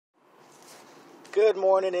Good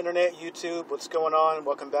morning, Internet, YouTube. What's going on?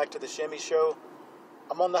 Welcome back to the Shimmy Show.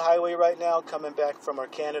 I'm on the highway right now, coming back from our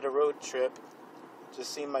Canada road trip.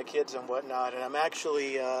 Just seeing my kids and whatnot. And I'm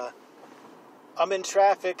actually, I'm in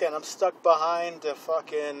traffic and I'm stuck behind a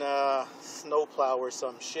fucking snowplow or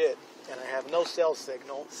some shit. And I have no cell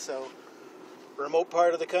signal. So, remote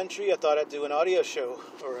part of the country, I thought I'd do an audio show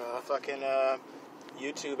or a fucking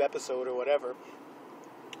YouTube episode or whatever.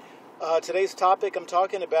 Today's topic I'm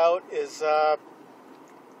talking about is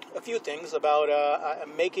a few things about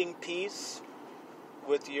making peace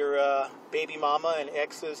with your baby mama and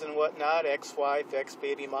exes and whatnot, ex-wife,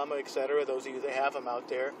 ex-baby mama, etc. Those of you that have them out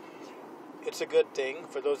there. It's a good thing.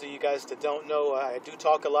 For those of you guys that don't know, I do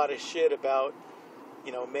talk a lot of shit about,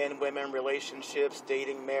 men, women, relationships,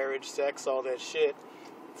 dating, marriage, sex, all that shit.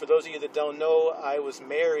 For those of you that don't know, I was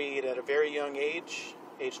married at a very young age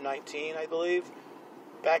 19, I believe,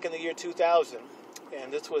 back in the year 2000.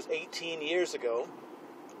 And this was 18 years ago.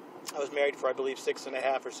 I was married for, I believe,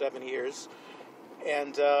 6.5 or 7 years.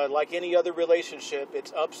 And like any other relationship,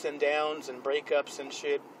 its ups and downs and breakups and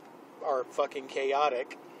shit are fucking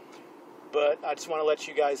chaotic. But I just want to let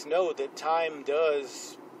you guys know that time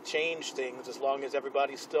does change things as long as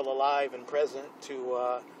everybody's still alive and present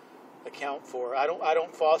to account for. I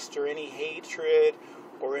don't foster any hatred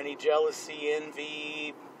or any jealousy,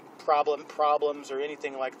 envy, problems or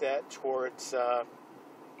anything like that towards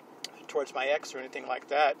my ex or anything like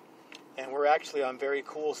that. And we're actually on very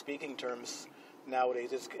cool speaking terms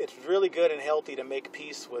nowadays. It's really good and healthy to make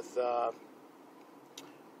peace with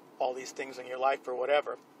all these things in your life or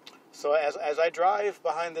whatever. So as I drive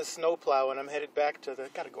behind this snowplow and I'm headed back to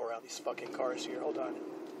gotta go around these fucking cars here. Hold on.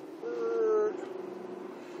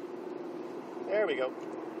 There we go.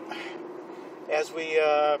 As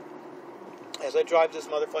I drive this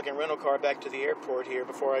motherfucking rental car back to the airport here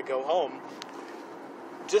before I go home,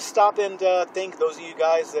 just stop and think, those of you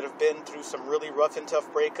guys that have been through some really rough and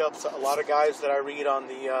tough breakups, a lot of guys that I read on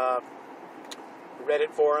the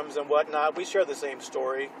Reddit forums and whatnot, we share the same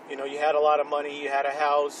story. You had a lot of money, you had a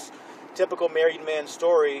house, typical married man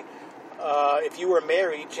story. If you were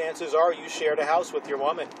married, chances are you shared a house with your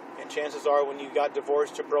woman. And chances are when you got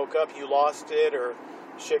divorced or broke up, you lost it, or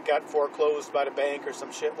shit got foreclosed by the bank or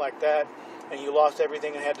some shit like that, and you lost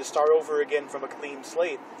everything and had to start over again from a clean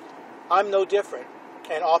slate. I'm no different.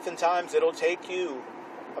 And oftentimes it'll take you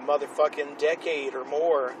a motherfucking decade or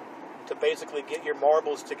more to basically get your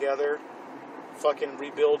marbles together, fucking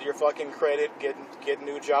rebuild your fucking credit, get a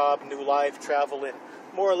new job, new life, travel, and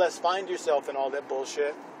more or less find yourself and all that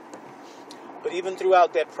bullshit. But even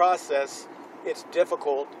throughout that process, it's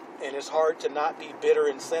difficult and it's hard to not be bitter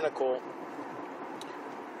and cynical,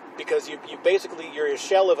 because you're a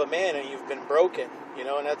shell of a man and you've been broken,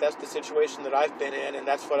 and that's the situation that I've been in, and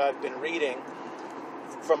that's what I've been reading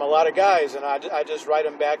from a lot of guys. And I just write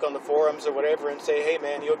them back on the forums or whatever and say, hey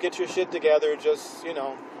man, you'll get your shit together, just,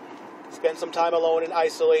 spend some time alone in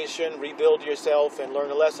isolation, rebuild yourself, and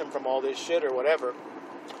learn a lesson from all this shit or whatever.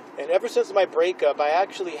 And ever since my breakup, I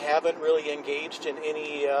actually haven't really engaged in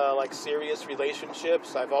any serious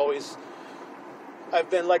relationships. I've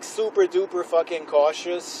been like super duper fucking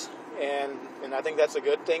cautious, and I think that's a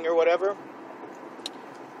good thing or whatever.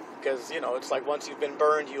 Because, it's like once you've been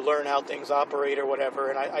burned, you learn how things operate or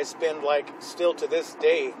whatever. And I spend still to this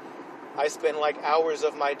day, I spend hours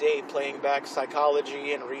of my day playing back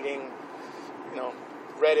psychology and reading,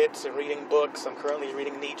 Reddits and reading books. I'm currently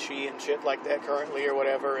reading Nietzsche and shit like that currently or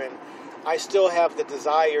whatever. And I still have the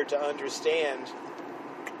desire to understand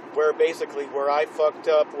where I fucked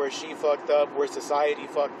up, where she fucked up, where society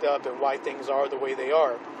fucked up, and why things are the way they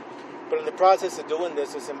are. But in the process of doing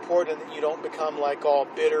this, it's important that you don't become all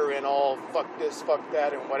bitter and all fuck this, fuck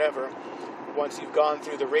that, and whatever once you've gone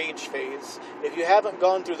through the rage phase. If you haven't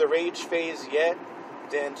gone through the rage phase yet,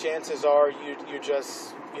 then chances are you're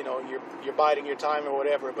just, you're biding your time or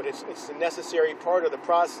whatever. But it's a necessary part of the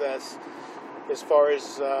process as far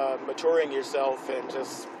as maturing yourself and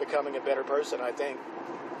just becoming a better person, I think.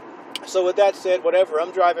 So with that said, whatever,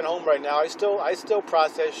 I'm driving home right now. I still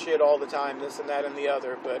process shit all the time, this and that and the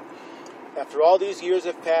other, but after all these years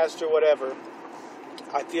have passed or whatever,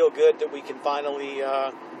 I feel good that we can finally,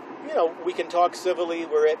 we can talk civilly,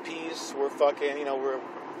 we're at peace, we're fucking, we're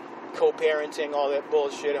co-parenting, all that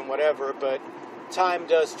bullshit and whatever, but time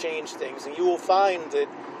does change things, and you will find that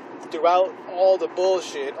throughout all the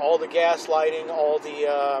bullshit, all the gaslighting, all the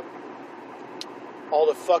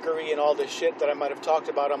fuckery and all the shit that I might have talked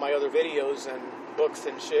about on my other videos and books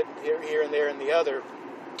and shit here and there and the other,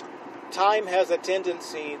 time has a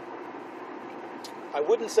tendency, I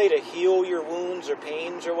wouldn't say to heal your wounds or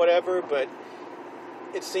pains or whatever, but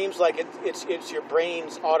it seems like it's your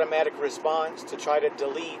brain's automatic response to try to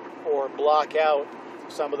delete or block out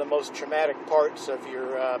some of the most traumatic parts of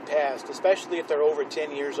your past, especially if they're over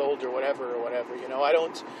 10 years old or whatever. You know, I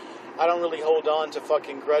don't really hold on to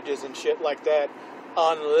fucking grudges and shit like that,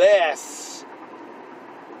 unless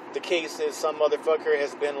the case is some motherfucker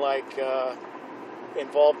has been like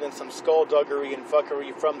involved in some skullduggery and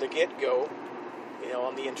fuckery from the get-go, you know,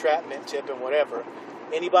 on the entrapment tip and whatever.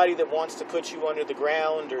 Anybody that wants to put you under the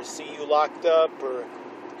ground or see you locked up or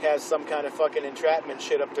has some kind of fucking entrapment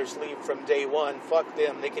shit up their sleeve from day one, fuck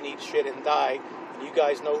them. They can eat shit and die. And you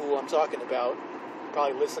guys know who I'm talking about.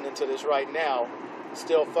 Probably listening to this right now.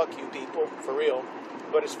 Still, fuck you people, for real.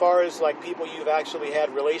 But as far as like people you've actually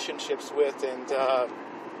had relationships with and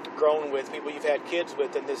grown with, people you've had kids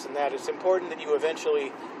with and this and that, it's important that you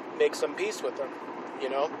eventually make some peace with them, you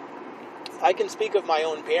know? I can speak of my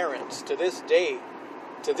own parents to this day.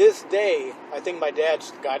 To this day, I think my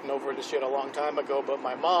dad's gotten over the shit a long time ago, but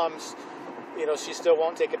my mom's, you know, she still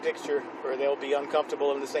won't take a picture or they'll be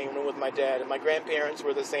uncomfortable in the same room with my dad. And my grandparents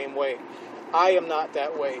were the same way. I am not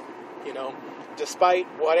that way, you know. Despite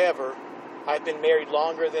whatever, I've been married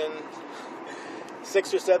longer than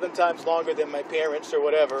 6 or 7 times longer than my parents or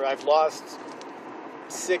whatever. I've lost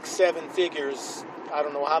 6, 7 figures, I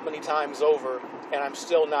don't know how many times over, and I'm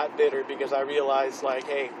still not bitter because I realize, like,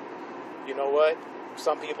 hey, you know what?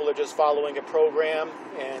 Some people are just following a program,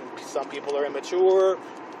 and some people are immature,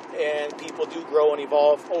 and people do grow and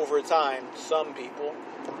evolve over time, some people.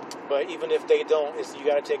 But even if they don't, you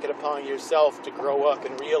got to take it upon yourself to grow up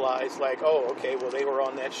and realize, like, oh, okay, well, they were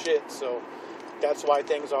on that shit, so that's why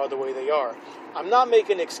things are the way they are. I'm not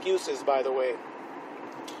making excuses, by the way,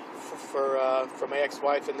 for my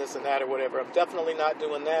ex-wife and this and that or whatever. I'm definitely not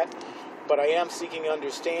doing that. But I am seeking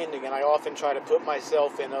understanding, and I often try to put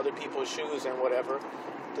myself in other people's shoes and whatever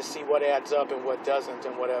to see what adds up and what doesn't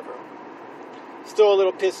and whatever. Still a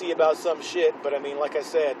little pissy about some shit, but I mean, like I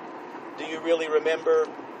said, do you really remember,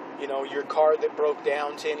 you know, your car that broke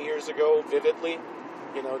down 10 years ago vividly?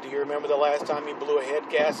 You know, do you remember the last time you blew a head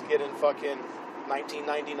gasket in fucking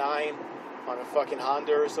 1999 on a fucking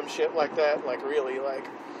Honda or some shit like that? Like, really, like...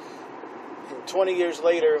 20 years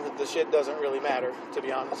later, the shit doesn't really matter, to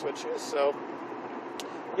be honest with you. So,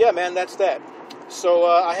 yeah, man, that's that. So,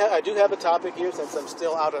 I do have a topic here, since I'm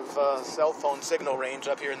still out of cell phone signal range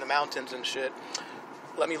up here in the mountains and shit.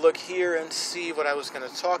 Let me look here and see what I was going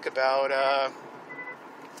to talk about.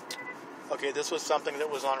 Okay, this was something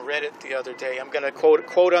that was on Reddit the other day. I'm going to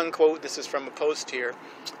quote unquote, this is from a post here.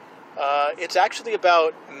 It's actually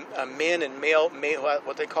about men and male,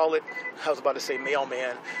 what they call it. I was about to say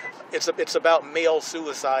mailman. It's about male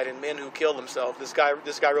suicide and men who kill themselves. This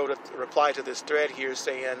guy wrote a reply to this thread here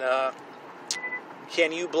saying,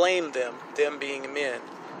 can you blame them being men?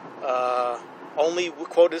 Only,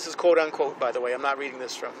 quote, this is quote unquote, by the way. I'm not reading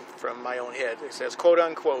this from my own head. It says, quote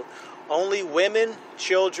unquote, only women,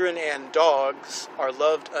 children, and dogs are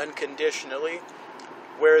loved unconditionally,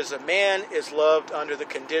 whereas a man is loved under the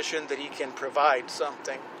condition that he can provide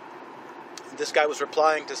something. And this guy was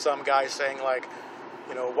replying to some guy saying, like,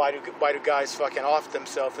 you know, why do guys fucking off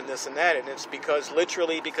themselves and this and that? And it's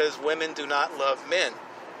literally because women do not love men,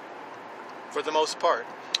 for the most part.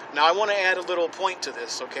 Now, I want to add a little point to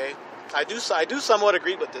this, okay? I do somewhat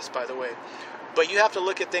agree with this, by the way. But you have to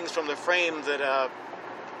look at things from the frame that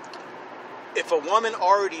if a woman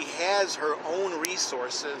already has her own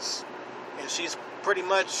resources and she's pretty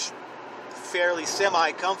much fairly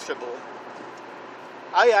semi-comfortable,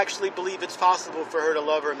 I actually believe it's possible for her to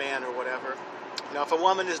love her man or whatever. Now, if a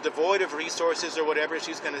woman is devoid of resources or whatever,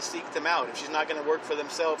 she's going to seek them out. If she's not going to work for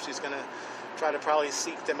themselves, she's going to try to probably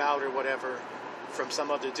seek them out or whatever from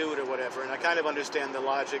some other dude or whatever. And I kind of understand the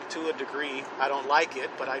logic to a degree. I don't like it,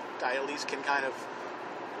 but I at least can kind of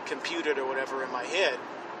compute it or whatever in my head.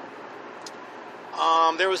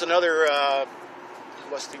 There was another,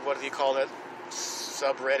 what do you call it?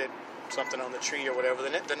 Subreddit, something on the tree or whatever.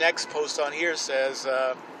 The next post on here says,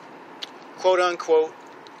 quote unquote,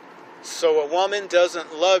 so a woman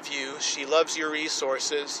doesn't love you, she loves your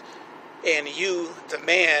resources, and you, the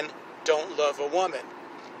man, don't love a woman.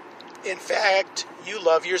 In fact, you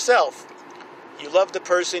love yourself. You love the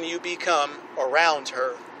person you become around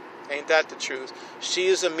her. Ain't that the truth? She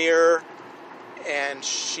is a mirror, and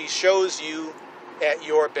she shows you at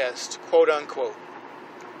your best, quote unquote.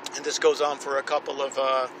 And this goes on for a couple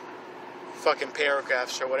of fucking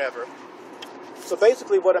paragraphs or whatever. So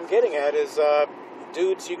basically what I'm getting at is,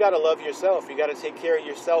 dudes, you gotta love yourself. You gotta take care of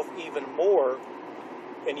yourself even more.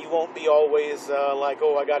 And you won't be always like,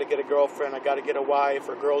 oh, I gotta get a girlfriend, I gotta get a wife,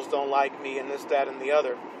 or girls don't like me, and this, that, and the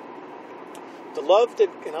other. The love that,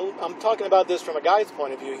 and I'm talking about this from a guy's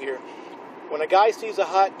point of view here. When a guy sees a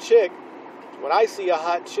hot chick, when I see a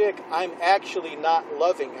hot chick, I'm actually not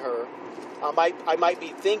loving her. I might be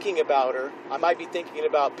thinking about her. I might be thinking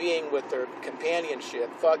about being with her,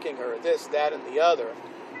 companionship, fucking her, this, that, and the other.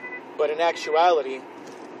 But in actuality,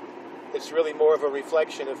 it's really more of a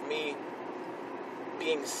reflection of me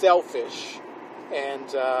being selfish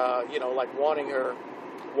and, like wanting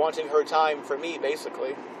her time for me,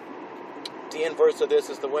 basically. The inverse of this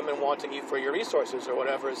is the women wanting you for your resources or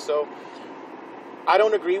whatever. So I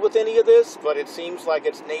don't agree with any of this, but it seems like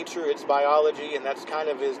it's nature, it's biology, and that's kind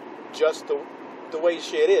of just the way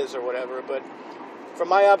shit is or whatever. But from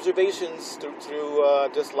my observations through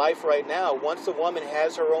just life right now, once a woman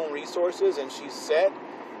has her own resources and she's set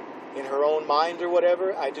in her own mind or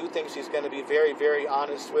whatever, I do think she's going to be very, very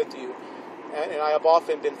honest with you. And I have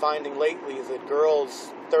often been finding lately that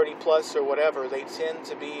girls 30 plus or whatever, they tend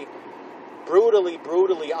to be brutally,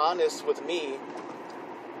 brutally honest with me,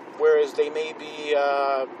 whereas they may be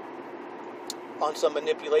on some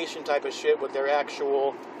manipulation type of shit with their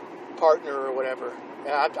actual partner or whatever. And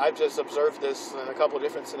I've just observed this in a couple of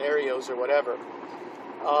different scenarios or whatever.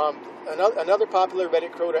 Another popular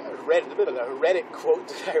Reddit quote that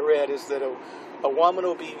I read is that a woman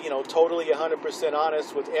will be, totally 100%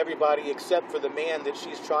 honest with everybody except for the man that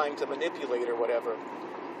she's trying to manipulate or whatever.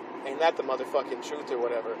 Ain't that the motherfucking truth or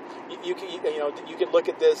whatever? You could look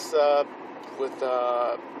at this with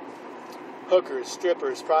hookers,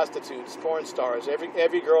 strippers, prostitutes, porn stars,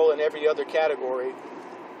 every girl in every other category.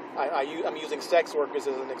 I'm using sex workers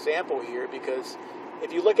as an example here because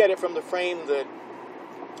if you look at it from the frame that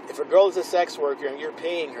if a girl is a sex worker and you're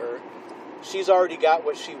paying her, she's already got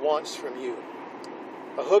what she wants from you.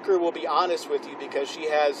 A hooker will be honest with you because she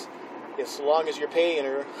has, as long as you're paying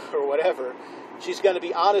her or whatever, she's going to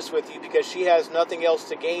be honest with you because she has nothing else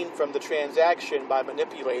to gain from the transaction by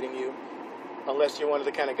manipulating you, unless you're one of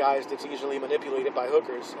the kind of guys that's easily manipulated by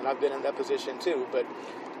hookers, and I've been in that position too. But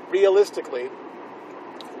realistically,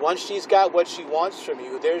 once she's got what she wants from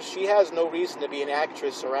you, she has no reason to be an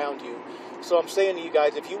actress around you. So I'm saying to you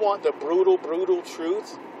guys, if you want the brutal, brutal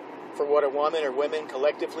truth for what a woman or women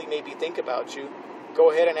collectively maybe think about you, go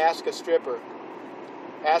ahead and ask a stripper,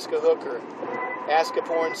 ask a hooker, ask a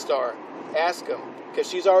porn star, ask them. Because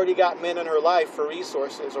she's already got men in her life for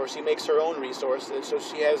resources, or she makes her own resources, so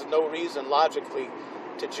she has no reason logically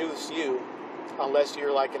to juice you unless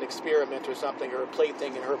you're like an experiment or something, or a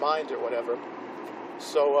plaything in her mind or whatever.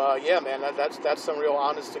 So, yeah, man, that's some real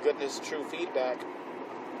honest-to-goodness true feedback.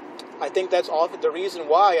 I think that's often the reason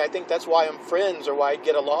why. I think that's why I'm friends, or why I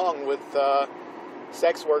get along with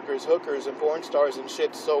sex workers, hookers, and porn stars and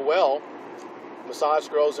shit so well, massage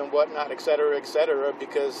girls and whatnot, etc.,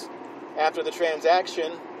 because after the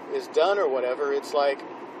transaction is done or whatever, it's like,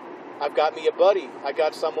 I've got me a buddy. I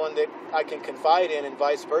got someone that I can confide in, and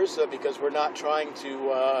vice versa, because we're not trying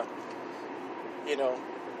to,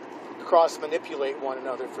 cross-manipulate one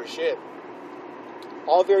another for shit.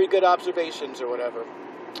 All very good observations or whatever.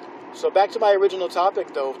 So back to my original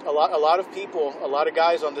topic, though. A lot of people, a lot of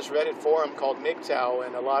guys on this Reddit forum called MGTOW,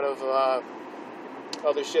 and a lot of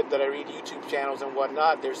other shit that I read, YouTube channels and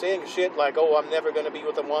whatnot, they're saying shit like, oh, I'm never going to be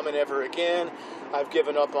with a woman ever again. I've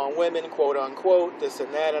given up on women, quote unquote, this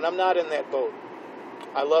and that, and I'm not in that boat.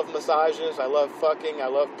 I love massages, I love fucking, I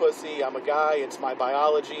love pussy, I'm a guy, it's my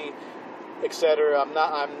biology, etc.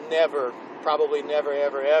 I'm never, probably never,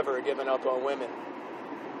 ever, ever given up on women.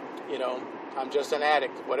 I'm just an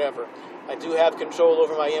addict, whatever. I do have control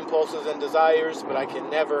over my impulses and desires, but I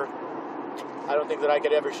don't think that I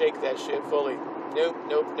could ever shake that shit fully. Nope,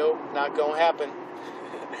 not gonna happen.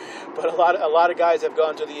 But a lot of guys have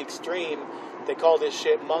gone to the extreme. They call this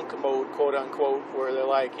shit monk mode, quote unquote, where they're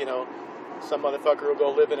like, some motherfucker will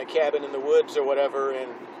go live in a cabin in the woods or whatever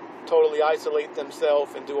and totally isolate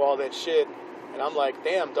themselves and do all that shit. And I'm like,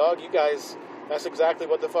 damn, dog, you guys, that's exactly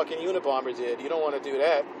what the fucking Unabomber did. You don't want to do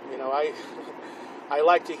that. I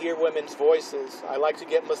like to hear women's voices. I like to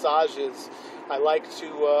get massages. I like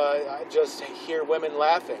to just hear women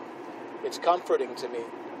laughing. It's comforting to me,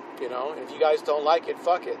 And if you guys don't like it,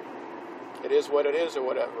 fuck it. It is what it is, or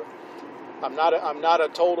whatever. I'm not a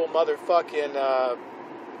total motherfucking.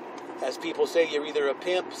 As people say, you're either a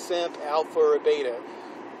pimp, simp, alpha, or a beta.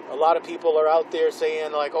 A lot of people are out there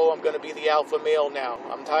saying like, oh, I'm going to be the alpha male now.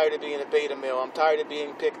 I'm tired of being a beta male. I'm tired of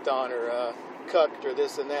being picked on or cucked or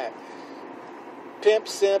this and that. Pimp,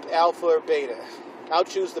 simp, alpha, or beta. I'll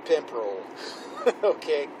choose the pimp role.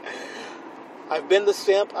 Okay. I've been the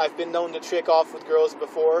simp. I've been known to trick off with girls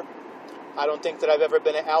before. I don't think that I've ever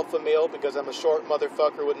been an alpha male because I'm a short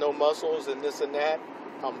motherfucker with no muscles and this and that.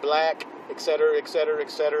 I'm black, etc., etc.,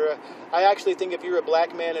 etc. I actually think if you're a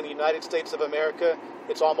black man in the United States of America,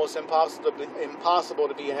 it's almost impossible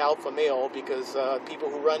to be an alpha male because people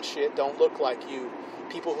who run shit don't look like you.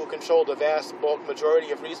 People who control the vast bulk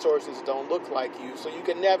majority of resources don't look like you. So you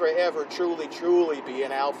can never, ever truly be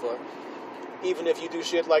an alpha. Even if you do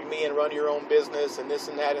shit like me and run your own business and this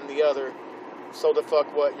and that and the other. So the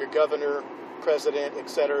fuck what? Your governor, president,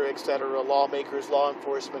 etc., lawmakers, law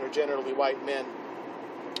enforcement are generally white men.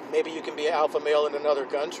 Maybe you can be an alpha male in another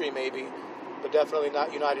country, maybe, but definitely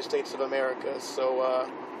not United States of America. So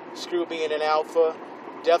screw being an alpha.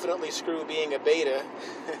 Definitely screw being a beta.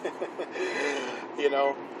 You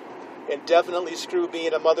know, and definitely screw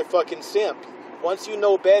being a motherfucking simp. Once you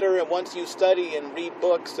know better and once you study and read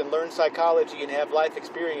books and learn psychology and have life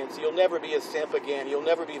experience, you'll never be a simp again. You'll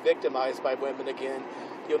never be victimized by women again.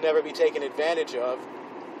 You'll never be taken advantage of.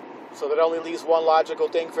 So that only leaves one logical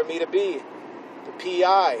thing for me to be. The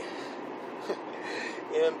P.I.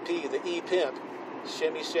 MP, the E-pimp.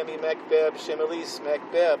 Shimmy, shimmy, Macbeb, shimmy-lease,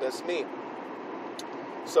 Macbeb. That's me.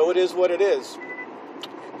 So it is what it is.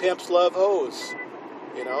 Pimps love hoes.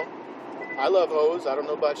 You know? I love hoes. I don't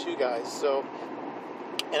know about you guys. So,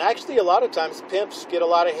 and actually a lot of times pimps get a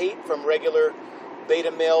lot of hate from regular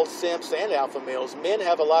beta male simps and alpha males. Men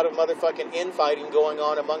have a lot of motherfucking infighting going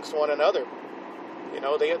on amongst one another. You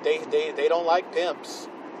know, they don't like pimps.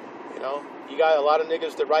 You know, you got a lot of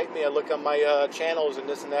niggas that write me. I look on my channels and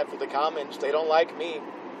this and that for the comments. They don't like me.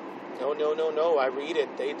 No. I read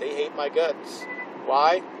it. They hate my guts.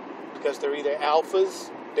 Why? Because they're either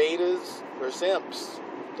alphas, betas, or simps.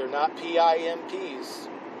 They're not PIMPs.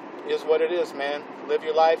 It is what it is, man. Live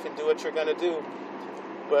your life and do what you're going to do.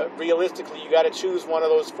 But realistically, you got to choose one of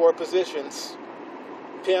those four positions.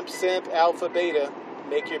 Pimp, simp, alpha, beta.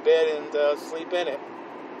 Make your bed and sleep in it.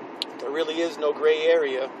 There really is no gray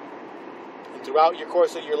area. And throughout your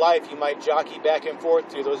course of your life, you might jockey back and forth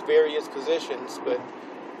through those various positions. But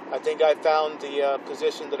I think I found the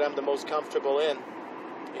position that I'm the most comfortable in.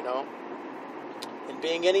 You know? And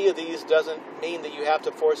being any of these doesn't mean that you have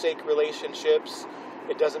to forsake relationships.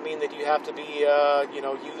 It doesn't mean that you have to be,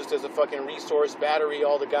 used as a fucking resource battery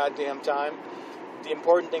all the goddamn time. The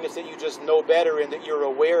important thing is that you just know better and that you're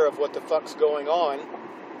aware of what the fuck's going on.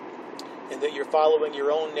 And that you're following your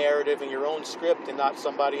own narrative and your own script and not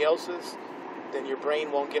somebody else's. Then your brain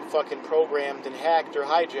won't get fucking programmed and hacked or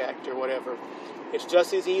hijacked or whatever. It's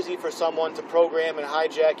just as easy for someone to program and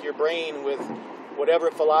hijack your brain with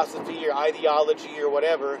whatever philosophy or ideology or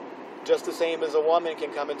whatever, just the same as a woman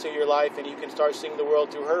can come into your life and you can start seeing the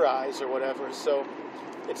world through her eyes or whatever. So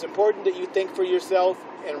it's important that you think for yourself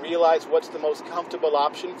and realize what's the most comfortable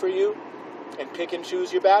option for you and pick and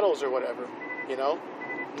choose your battles or whatever, you know?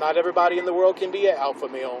 Not everybody in the world can be an alpha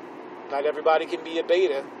male. Not everybody can be a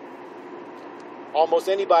beta. Almost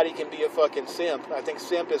anybody can be a fucking simp. I think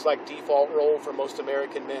simp is like default role for most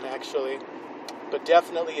American men, actually. But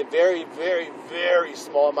definitely a very, very, very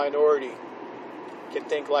small minority can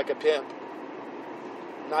think like a pimp.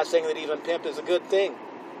 I'm not saying that even pimp is a good thing,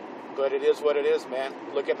 but it is what it is, man.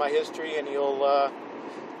 Look at my history and you'll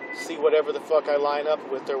see whatever the fuck I line up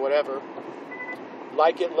with or whatever.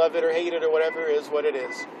 Like it, love it, or hate it, or whatever is what it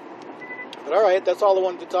is. But alright, that's all I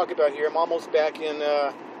wanted to talk about here. I'm almost back in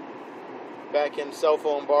cell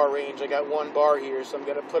phone bar range. I got one bar here, so I'm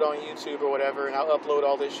going to put on YouTube or whatever, and I'll upload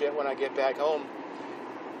all this shit when I get back home.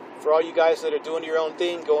 For all you guys that are doing your own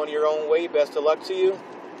thing, going your own way, best of luck to you.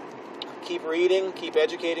 Keep reading, keep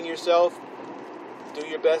educating yourself. Do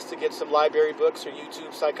your best to get some library books or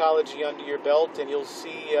YouTube psychology under your belt, and you'll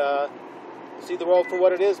see the world for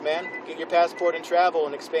what it is, man. Get your passport and travel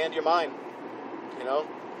and expand your mind, you know?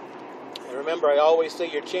 And remember, I always say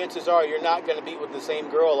your chances are you're not going to be with the same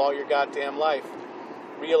girl all your goddamn life.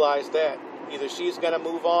 Realize that. Either she's going to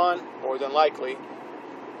move on, more than likely,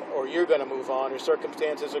 or you're going to move on, or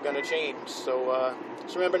circumstances are going to change. So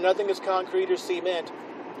just remember, nothing is concrete or cement.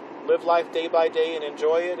 Live life day by day and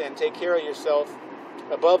enjoy it, and take care of yourself.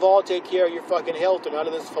 Above all, take care of your fucking health, or none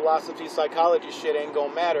of this philosophy, psychology shit ain't going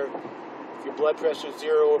to matter if your blood pressure's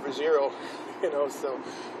 0/0, you know, so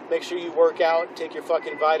make sure you work out, take your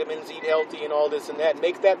fucking vitamins, eat healthy and all this and that.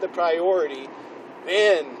 Make that the priority.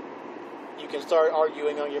 Then you can start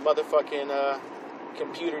arguing on your motherfucking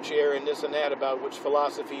computer chair and this and that about which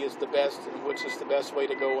philosophy is the best and which is the best way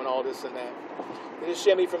to go and all this and that. This is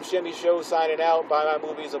Shimmy from Shimmy Show signing out. Buy my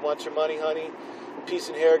movies, a bunch of money, honey. Peace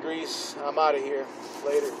and hair grease. I'm out of here.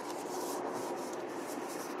 Later.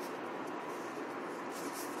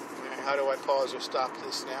 How do I pause or stop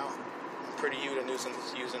this now? I'm pretty used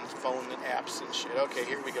to using phone apps and shit. Okay,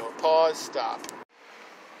 here we go. Pause, stop.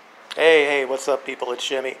 Hey, hey, what's up, people? It's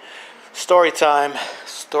Jimmy. Story time.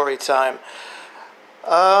 Story time.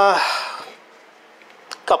 Uh,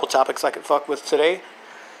 Couple topics I could fuck with today.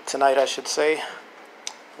 Tonight, I should say.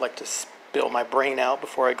 I like to spill my brain out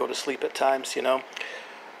before I go to sleep at times, you know.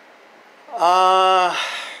 All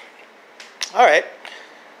right.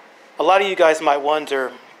 A lot of you guys might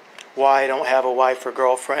wonder why I don't have a wife or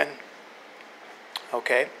girlfriend.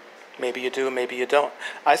 Okay. Maybe you do, maybe you don't.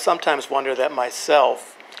 I sometimes wonder that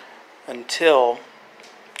myself until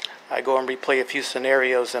I go and replay a few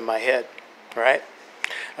scenarios in my head, right?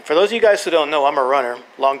 And for those of you guys who don't know, I'm a runner,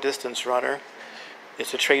 long distance runner.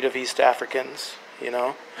 It's a trait of East Africans, you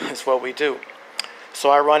know, it's what we do. So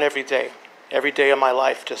I run every day of my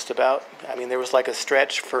life, just about. I mean, there was like a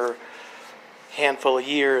stretch for a handful of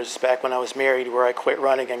years back when I was married where I quit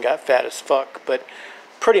running and got fat as fuck. But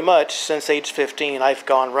pretty much since age 15, I've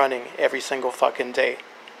gone running every single fucking day.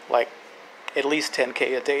 Like at least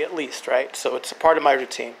 10K a day at least, right? So it's a part of my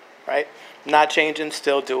routine, right? Not changing,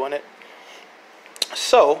 still doing it.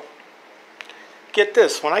 So, get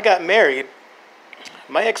this, when I got married,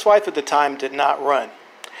 my ex-wife at the time did not run.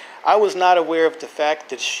 I was not aware of the fact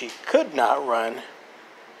that she could not run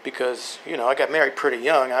because, you know, I got married pretty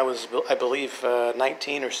young. I was, I believe,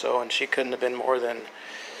 19 or so, and she couldn't have been more than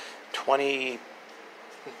 20,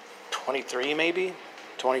 23 maybe,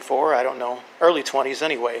 24, I don't know, early 20s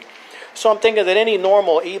anyway. So I'm thinking that any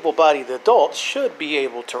normal able-bodied adult should be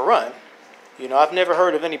able to run. You know, I've never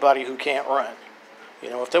heard of anybody who can't run. You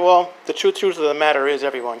know, the truth of the matter is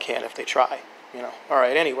everyone can if they try, you know. All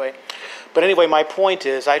right, anyway. But anyway, my point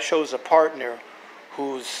is I chose a partner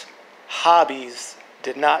whose hobbies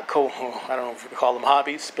did not I don't know if we could call them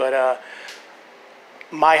hobbies, but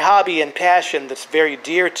my hobby and passion that's very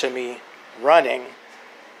dear to me, running,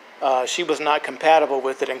 she was not compatible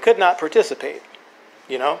with it and could not participate,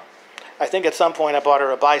 you know. I think at some point I bought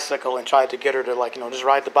her a bicycle and tried to get her to, like, you know, just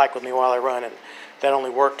ride the bike with me while I run, and that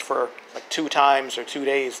only worked for like 2 times or 2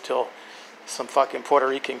 days till some fucking Puerto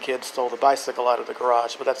Rican kid stole the bicycle out of the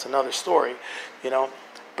garage, but that's another story, you know.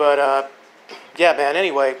 But yeah, man,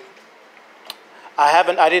 anyway,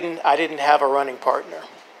 I didn't have a running partner.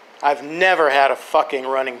 I've never had a fucking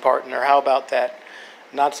running partner. How about that?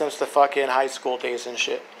 Not since the fucking high school days and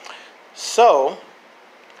shit. So,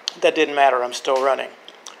 that didn't matter. I'm still running.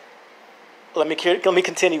 Let me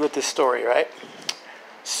continue with this story, right?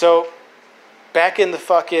 So, back in the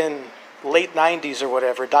fucking late 90s or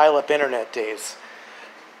whatever, dial-up internet days.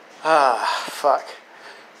 Fuck.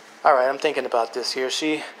 All right, I'm thinking about this here.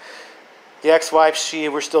 The ex-wife,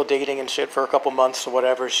 we're still dating and shit for a couple months or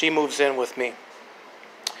whatever. She moves in with me.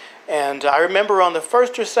 And I remember on the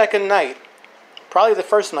first or second night, probably the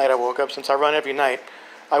first night I woke up, since I run every night,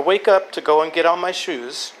 I wake up to go and get on my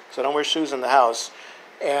shoes, because I don't wear shoes in the house.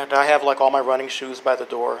 And I have like all my running shoes by the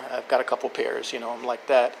door. I've got a couple pairs, you know, I'm like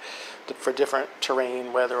that, for different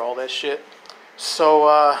terrain, weather, all that shit. So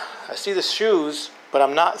I see the shoes, but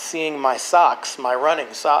I'm not seeing my socks, my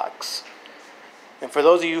running socks. And for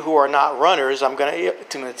those of you who are not runners, I'm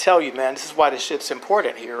gonna tell you, man, this is why this shit's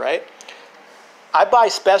important here, right? I buy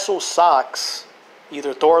special socks,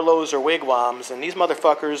 either Thorlos or Wigwams, and these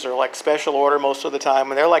motherfuckers are like special order most of the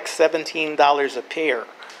time, and they're like $17 a pair.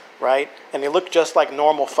 Right? And they look just like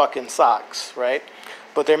normal fucking socks, right?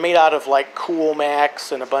 But they're made out of like Cool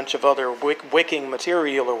Max and a bunch of other wicking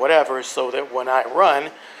material or whatever, so that when I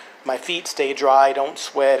run, my feet stay dry, don't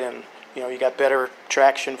sweat, and you know, you got better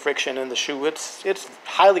traction, friction in the shoe. It's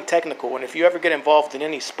highly technical, and if you ever get involved in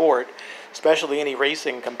any sport, especially any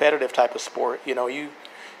racing, competitive type of sport, you know, you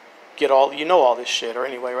know all this shit, or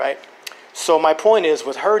anyway, right? So my point is,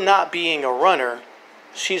 with her not being a runner,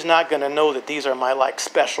 she's not going to know that these are my like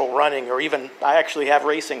special running, or even I actually have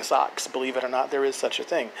racing socks, believe it or not, there is such a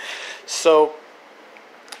thing. So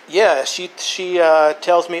yeah, she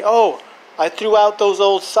tells me, oh, I threw out those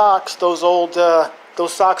old socks, those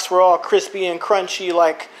socks were all crispy and crunchy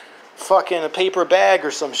like fucking a paper bag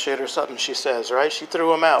or some shit or something, she says, right? She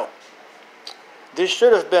threw them out. This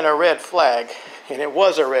should have been a red flag, and it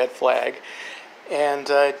was a red flag, and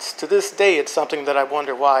to this day it's something that I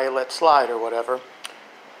wonder why I let slide or whatever.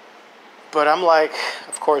 But I'm like,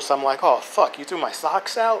 of course, I'm like, oh, fuck, you threw my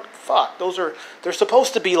socks out? Fuck, they're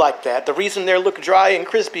supposed to be like that. The reason they look dry and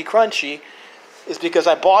crispy, crunchy, is because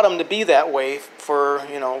I bought them to be that way for,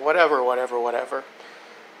 you know, whatever.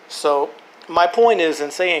 So my point is,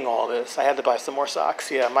 in saying all this, I had to buy some more socks,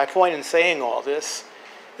 yeah. My point in saying all this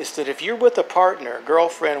is that if you're with a partner,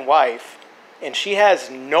 girlfriend, wife, and she has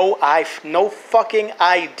no fucking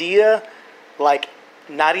idea, like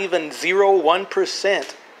not even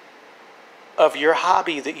 1% of your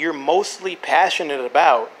hobby that you're mostly passionate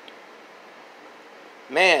about,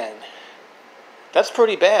 man, that's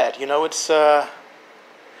pretty bad. You know,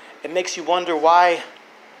 it makes you wonder why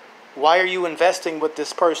are you investing with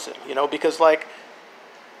this person? You know, because like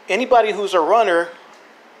anybody who's a runner,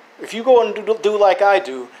 if you go and do like I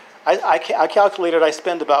do, I calculated I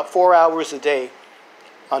spend about 4 hours a day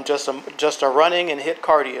on just a running and hit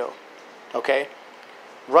cardio. Okay,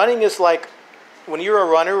 running is like, when you're a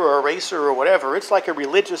runner or a racer or whatever, it's like a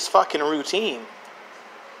religious fucking routine.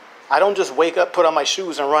 I don't just wake up, put on my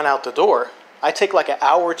shoes, and run out the door. I take like an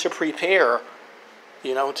hour to prepare,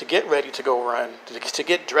 you know, to get ready to go run, to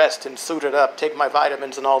get dressed and suited up, take my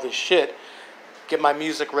vitamins and all this shit, get my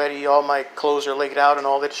music ready, all my clothes are laid out and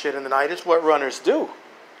all that shit in the night. It's what runners do.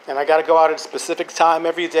 And I got to go out at a specific time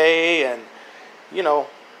every day, and, you know,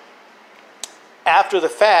 after the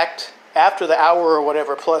fact, after the hour or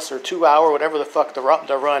whatever plus or 2 hour, whatever the fuck the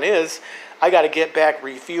run is, I got to get back,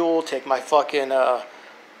 refuel, take my fucking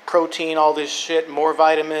protein, all this shit, more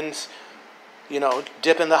vitamins, you know,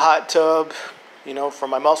 dip in the hot tub, you know, for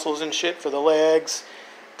my muscles and shit, for the legs.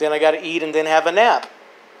 Then I got to eat and then have a nap.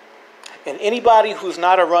 And anybody who's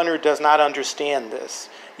not a runner does not understand this.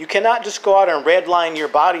 You cannot just go out and redline your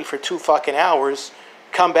body for 2 fucking hours,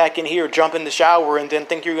 come back in here, jump in the shower, and then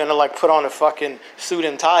think you're going to like put on a fucking suit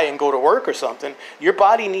and tie and go to work or something. Your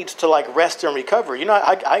body needs to like rest and recover. You know,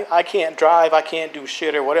 I can't drive, I can't do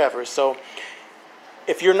shit or whatever. So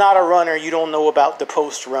if you're not a runner, you don't know about the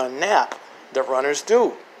post-run nap. The runners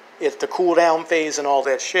do. It's the cool down phase and all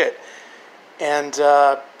that shit. And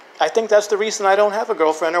I think that's the reason I don't have a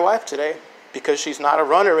girlfriend or wife today, because she's not a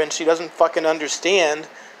runner and she doesn't fucking understand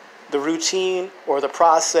the routine or the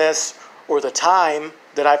process or the time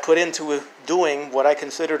that I put into doing what I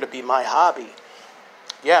consider to be my hobby.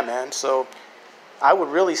 Yeah, man. So I would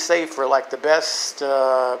really say for like the best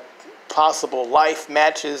possible life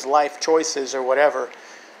matches, life choices or whatever,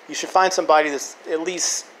 you should find somebody that's at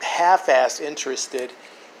least half-ass interested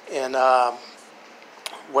in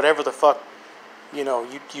whatever the fuck, you know,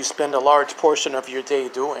 you spend a large portion of your day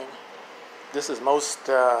doing. This is most,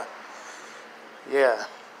 yeah,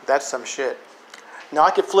 that's some shit. Now,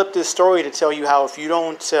 I could flip this story to tell you how if you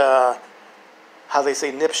don't, how they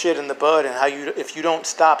say nip shit in the bud, and how if you don't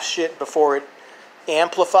stop shit before it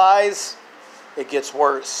amplifies, it gets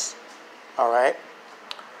worse. All right?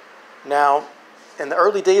 Now, in the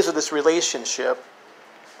early days of this relationship,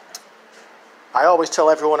 I always tell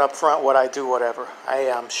everyone up front what I do, whatever. I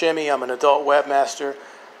am Shimmy. I'm an adult webmaster.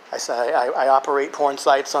 I operate porn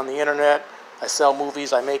sites on the internet. I sell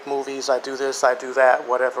movies. I make movies. I do this. I do that.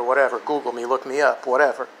 Whatever, whatever. Google me. Look me up.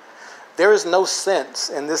 Whatever. There is no sense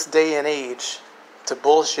in this day and age to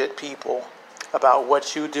bullshit people about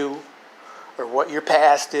what you do or what your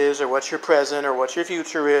past is or what your present or what your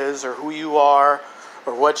future is or who you are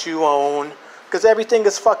or what you own, because everything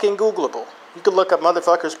is fucking Googleable. You could look up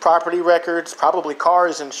motherfuckers' property records, probably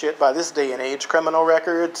cars and shit by this day and age, criminal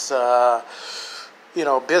records, you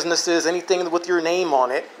know, businesses, anything with your name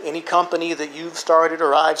on it, any company that you've started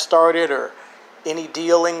or I've started, or any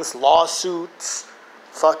dealings, lawsuits,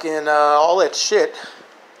 fucking all that shit.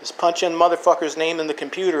 Just punch in motherfucker's name in the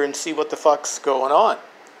computer and see what the fuck's going on,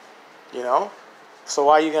 you know? So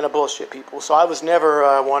why are you going to bullshit people? So I was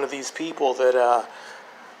never one of these people that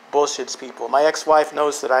bullshits people. My ex-wife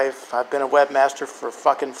knows that I've been a webmaster for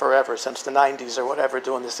fucking forever, since the 90s or whatever,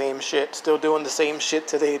 doing the same shit, still doing the same shit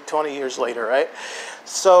today, 20 years later, right?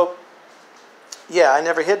 So, yeah, I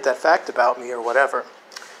never hid that fact about me or whatever.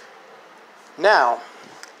 Now,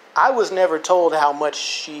 I was never told how much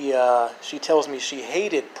she tells me she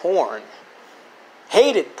hated porn.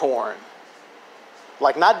 Hated porn.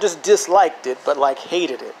 Like, not just disliked it, but like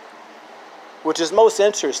hated it. Which is most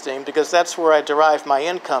interesting because that's where I derived my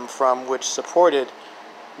income from, which supported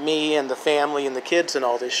me and the family and the kids and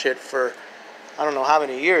all this shit for I don't know how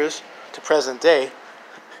many years to present day.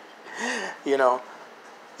 You know,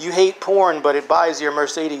 you hate porn, but it buys your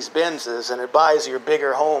Mercedes Benzes and it buys your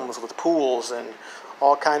bigger homes with pools and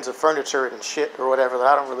all kinds of furniture and shit or whatever that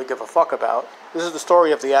I don't really give a fuck about. This is the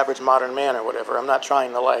story of the average modern man or whatever. I'm not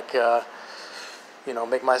trying to like you know,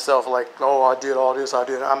 make myself like, oh, I did all this, I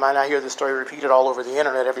did. I might not hear this story repeated all over the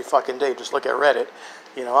internet every fucking day. Just look at Reddit.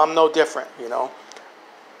 You know, I'm no different, you know.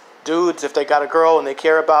 Dudes, if they got a girl and they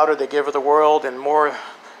care about her, they give her the world and more.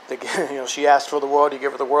 They, you know, she asks for the world, you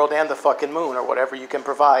give her the world and the fucking moon or whatever you can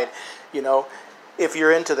provide. You know, if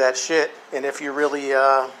you're into that shit and if you really,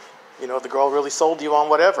 you know, the girl really sold you on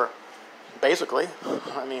whatever. Basically,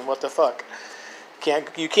 I mean, what the fuck?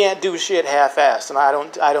 You can't do shit half-assed, and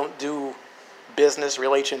I don't do business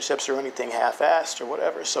relationships or anything half-assed or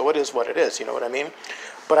whatever. So it is what it is, you know what I mean?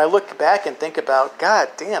 But I look back and think about, God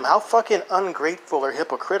damn, how fucking ungrateful or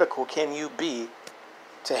hypocritical can you be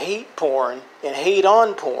to hate porn and hate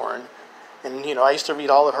on porn. And, you know, I used to read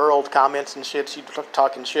all of her old comments and shit. She'd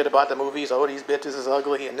talking shit about the movies. Oh, these bitches is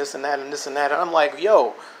ugly and this and that and this and that. And I'm like,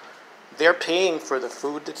 yo, they're paying for the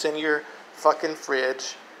food that's in your fucking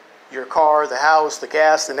fridge, your car, the house, the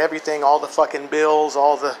gas and everything, all the fucking bills,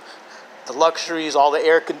 all the luxuries, all the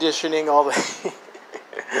air conditioning, all the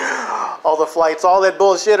all the flights, all that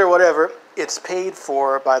bullshit or whatever. It's paid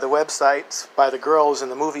for by the websites, by the girls in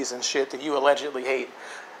the movies and shit that you allegedly hate.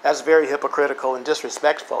 That's very hypocritical and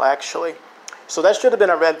disrespectful, actually. So that should have been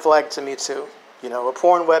a red flag to me, too. You know, a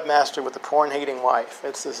porn webmaster with a porn-hating wife.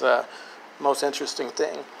 It's this most interesting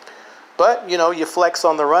thing. But, you know, you flex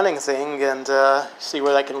on the running thing and see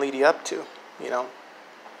where that can lead you up to, you know.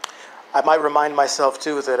 I might remind myself,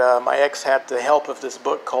 too, that my ex had the help of this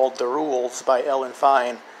book called The Rules by Ellen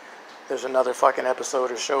Fine. There's another fucking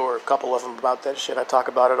episode or show or a couple of them about that shit. I talk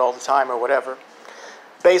about it all the time or whatever.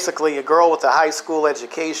 Basically, a girl with a high school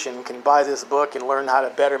education can buy this book and learn how to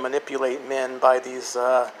better manipulate men by these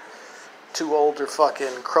two older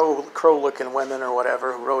fucking crow-looking women or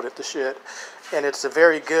whatever who wrote it, the shit. And it's a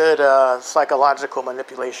very good psychological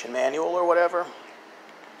manipulation manual or whatever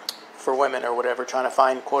for women or whatever, trying to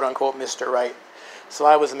find quote-unquote Mr. Right. So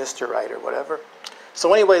I was Mr. Right or whatever.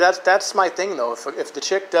 So anyway, that's my thing, though. If the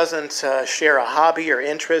chick doesn't share a hobby or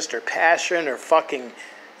interest or passion or fucking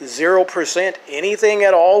 0% anything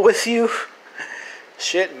at all with you,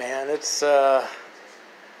 shit, man, it's, you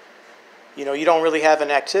know, you don't really have an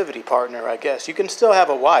activity partner, I guess. You can still have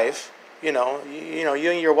a wife, you know,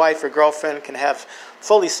 you and your wife or girlfriend can have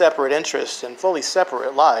fully separate interests and fully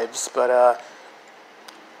separate lives, but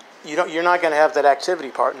you're not going to have that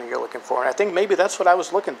activity partner you're looking for. And I think maybe that's what I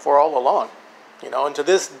was looking for all along, you know, and to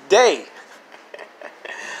this day,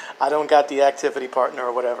 I don't got the activity partner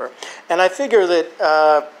or whatever. And I figure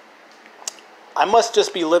that I must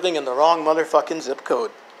just be living in the wrong motherfucking zip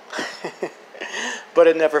code. But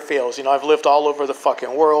it never fails. You know, I've lived all over the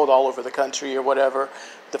fucking world, all over the country or whatever.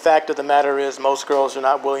 The fact of the matter is most girls are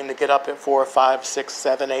not willing to get up at 4, 5, 6,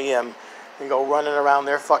 7 a.m. and go running around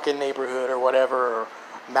their fucking neighborhood or whatever, or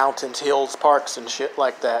mountains, hills, parks and shit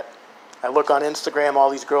like that. I look on Instagram,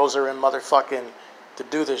 all these girls are in motherfucking to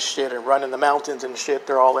do this shit and run in the mountains and shit.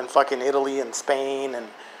 They're all in fucking Italy and Spain and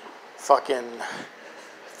fucking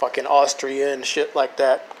Austria and shit like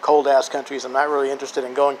that. Cold ass countries I'm not really interested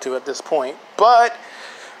in going to at this point, but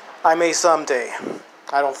I may someday.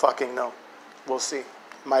 I don't fucking know. We'll see.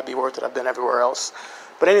 It might be worth it. I've been everywhere else.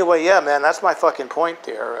 But anyway, yeah, man, that's my fucking point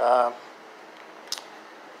there.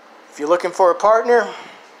 If you're looking for a partner,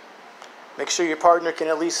 make sure your partner can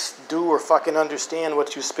at least do or fucking understand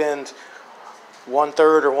what you spend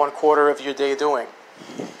 1/3 or 1/4 of your day doing.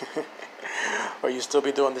 Or you still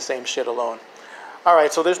be doing the same shit alone.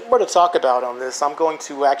 Alright, so there's more to talk about on this. I'm going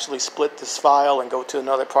to actually split this file and go to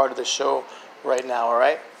another part of the show right now,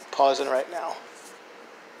 alright? Pausing right now.